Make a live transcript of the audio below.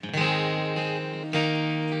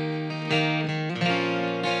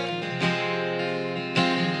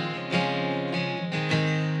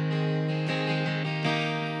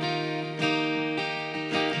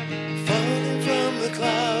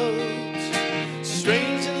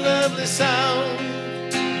the sound.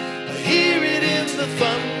 I hear it in the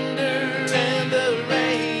thunder and the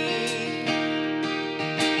rain.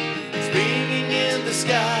 It's ringing in the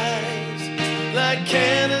skies like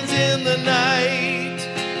cannons in the night.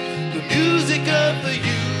 The music of the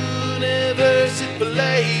universe it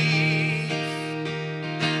plays.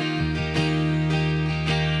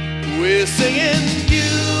 We're singing, you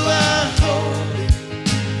are holy,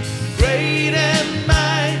 great and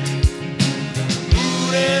mighty.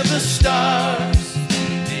 Moon and the stars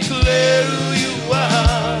declare who you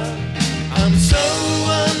are. I'm so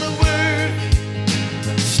unworthy,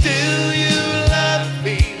 still you love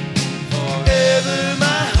me. Forever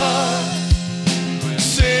my heart will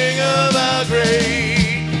sing of how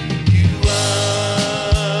great you are.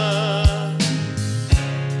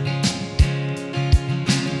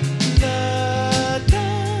 La, da,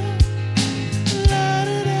 la,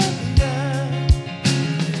 da, da, da.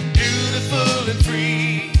 Beautiful and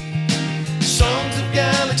free, songs of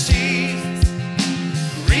galaxies,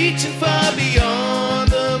 reaching far beyond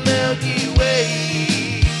the Milky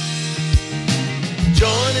Way.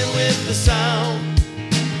 Joining with the sound,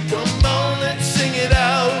 come on, let's sing it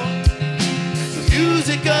out. The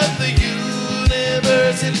music of the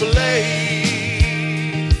universe it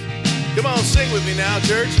plays. Come on, sing with me now,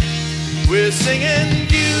 church. We're singing,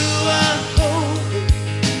 you are holy,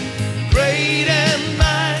 great and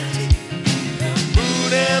mighty.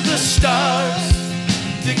 Moon and the stars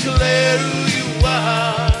declare who you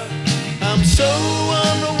are. I'm so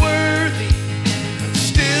unworthy,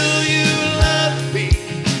 still you love me.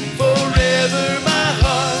 Forever my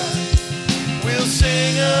heart will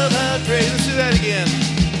sing of how great. Let's do that again.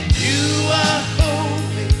 You are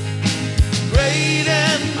holy, great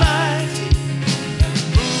and mighty.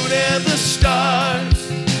 Moon and the stars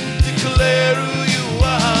declare who you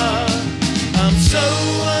are. I'm so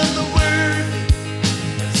unworthy,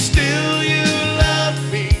 still you love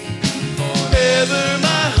me. Forever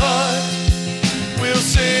my heart will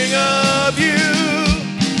sing of you.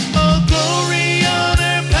 Oh, glory,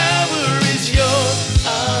 honor, power is yours.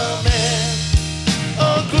 Amen.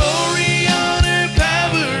 Oh, glory, honor,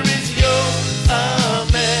 power is yours.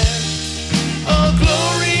 Amen. Oh,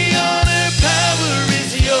 glory, honor, power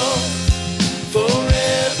is yours.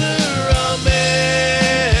 Forever,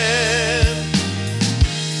 amen.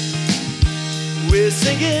 We're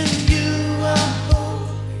singing, you are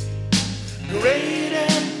holy, great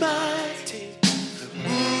and mighty.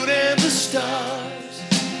 Moon and the stars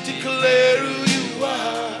declare who you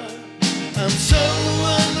are. I'm so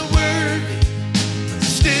unworthy,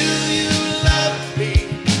 still you love me.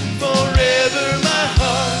 Forever my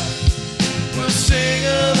heart will sing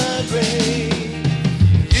of how great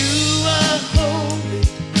you are holy,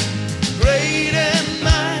 great and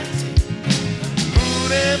mighty.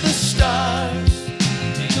 Moon and the stars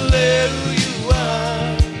declare who you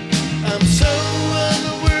are. I'm so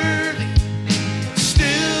unworthy,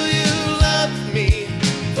 still you love me.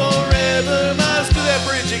 Forever my, let's do that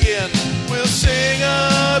bridge again. We'll sing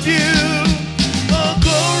of you. Oh,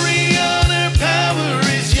 glory, honor, power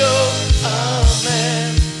is yours.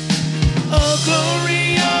 Amen. Oh,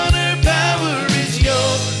 glory, honor, power is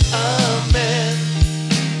yours. Amen.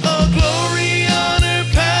 Oh, glory, honor,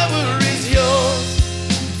 power is yours.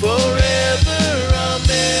 Forever,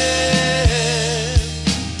 amen.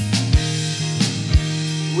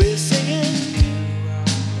 We're singing.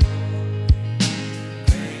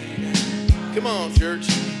 Come on, church.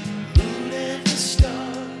 Moon and the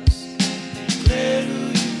stars declare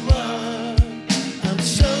who you are. I'm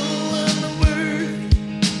so unworthy,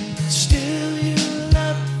 still you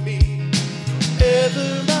love me.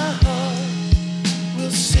 Ever my heart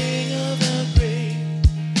will sing of how great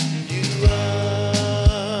you are.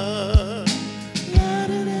 La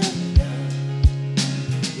da da da,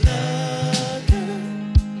 la da,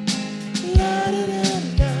 la da da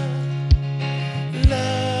da, la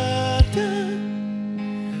da,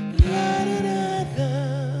 la da da da.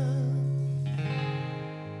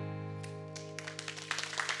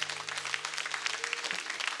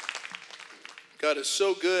 God is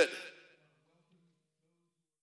so good.